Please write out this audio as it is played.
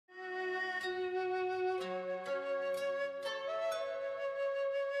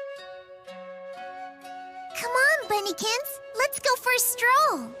Bunnykins. Let's go for a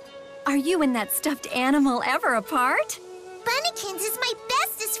stroll. Are you and that stuffed animal ever apart? Bunnykins is my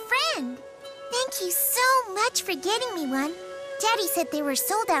bestest friend. Thank you so much for getting me one. Daddy said they were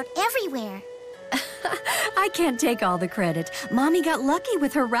sold out everywhere. I can't take all the credit. Mommy got lucky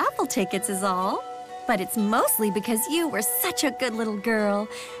with her raffle tickets is all. But it's mostly because you were such a good little girl.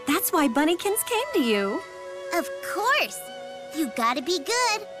 That's why Bunnykins came to you. Of course. You gotta be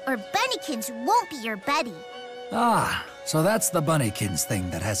good, or Bunnykins won't be your buddy. Ah, so that's the Bunnykins thing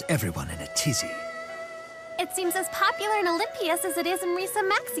that has everyone in a tizzy. It seems as popular in Olympias as it is in Risa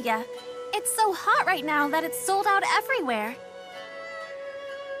Maxia. It's so hot right now that it's sold out everywhere.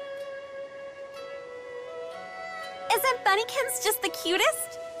 Isn't Bunnykins just the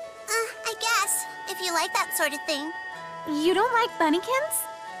cutest? I guess, if you like that sort of thing. You don't like Bunnykins?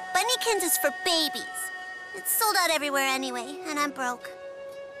 Bunnykins is for babies. It's sold out everywhere anyway, and I'm broke.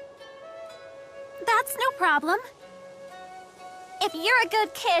 That's no problem. If you're a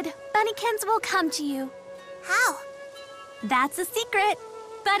good kid, Bunnykins will come to you. How? That's a secret,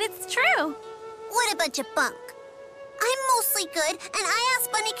 but it's true. What a bunch of bunk. I'm mostly good, and I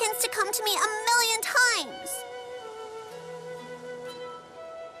asked Bunnykins to come to me 1,000,000 times.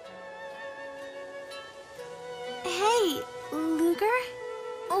 Hey, Luger?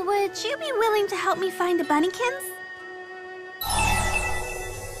 Would you be willing to help me find a Bunnykins?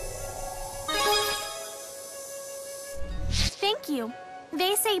 Thank you.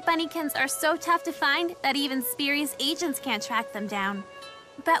 They say Bunnykins are so tough to find that even spurious agents can't track them down.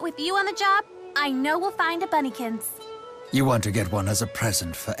 But with you on the job, I know we'll find a Bunnykins. You want to get one as a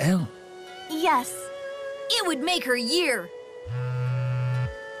present for Elle? Yes. It would make her year.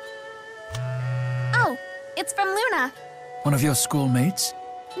 Oh, it's from Luna. One of your schoolmates?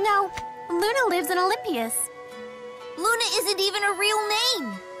 No, Luna lives in Olympias. Luna isn't even a real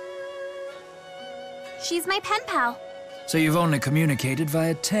name. She's my pen pal. So you've only communicated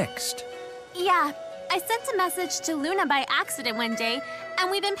via text? Yeah, I sent a message to Luna by accident one day,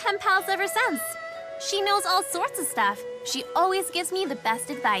 and we've been pen pals ever since. She knows all sorts of stuff. She always gives me the best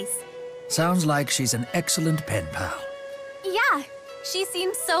advice. Sounds like she's an excellent pen pal. Yeah, she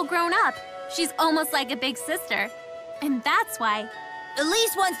seems so grown up. She's almost like a big sister. And that's why...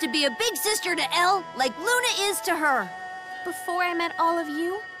 Elize wants to be a big sister to Elle, like Luna is to her. Before I met all of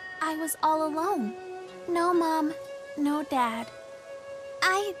you, I was all alone. No mom, no dad.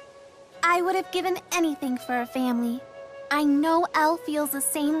 I would have given anything for a family. I know Elle feels the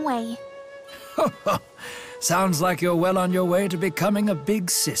same way. Sounds like you're well on your way to becoming a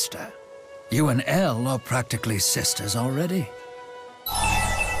big sister. You and Elle are practically sisters already.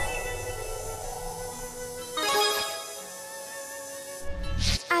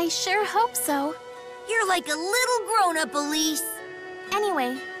 I sure hope so. You're like a little grown-up, Elize.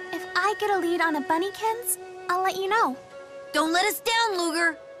 Anyway, if I get a lead on a Bunnykins, I'll let you know. Don't let us down,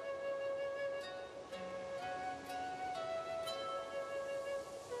 Luger.